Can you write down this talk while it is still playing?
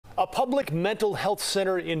A public mental health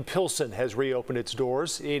center in Pilsen has reopened its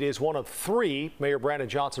doors. It is one of 3 Mayor Brandon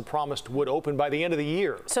Johnson promised would open by the end of the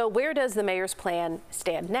year. So where does the mayor's plan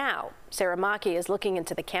stand now? Sara Machi is looking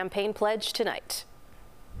into the campaign pledge tonight.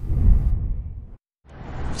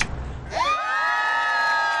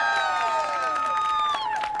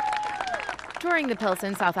 During the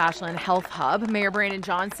Pilsen South Ashland Health Hub, Mayor Brandon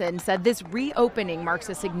Johnson said this reopening marks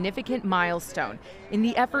a significant milestone in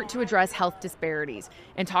the effort to address health disparities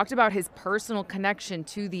and talked about his personal connection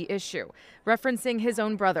to the issue, referencing his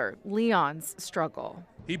own brother, Leon's struggle.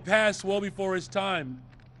 He passed well before his time,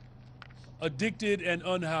 addicted and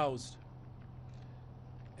unhoused.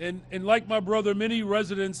 And like my brother, many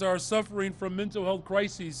residents are suffering from mental health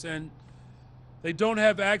crises, and they don't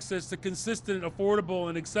have access to consistent, affordable,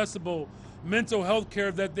 and accessible mental health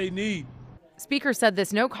care that they need. Speaker said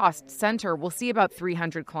this no-cost center will see about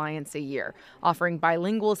 300 clients a year, offering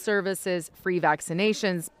bilingual services, free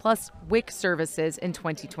vaccinations, plus WIC services in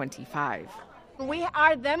 2025. We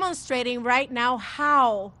are demonstrating right now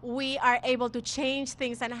how we are able to change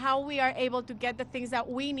things and how we are able to get the things that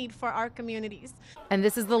we need for our communities. And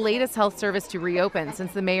this is the latest health service to reopen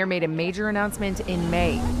since the mayor made a major announcement in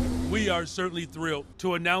May. We are certainly thrilled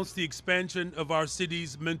to announce the expansion of our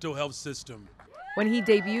city's mental health system. When he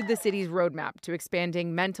debuted the city's roadmap to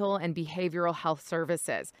expanding mental and behavioral health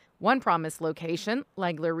services. One promised location,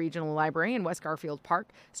 Legler Regional Library in West Garfield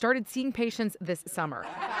Park, started seeing patients this summer.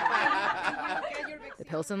 The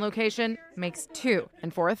Pilsen location makes 2.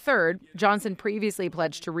 And for a third, Johnson previously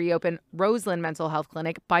pledged to reopen Roseland Mental Health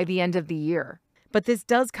Clinic by the end of the year. But this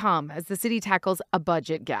does come as the city tackles a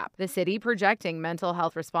budget gap. The city projecting mental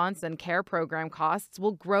health response and care program costs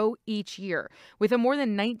will grow each year, with a more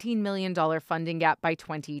than $19 million funding gap by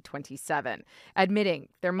 2027, admitting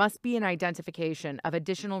there must be an identification of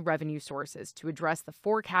additional revenue sources to address the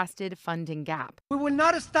forecasted funding gap. We will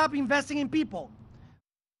not stop investing in people.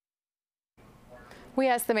 We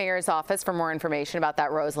asked the mayor's office for more information about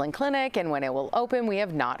that Roseland clinic and when it will open. We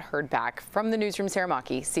have not heard back. From the newsroom, Sara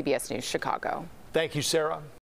Machi, CBS News Chicago. Thank you, Sarah.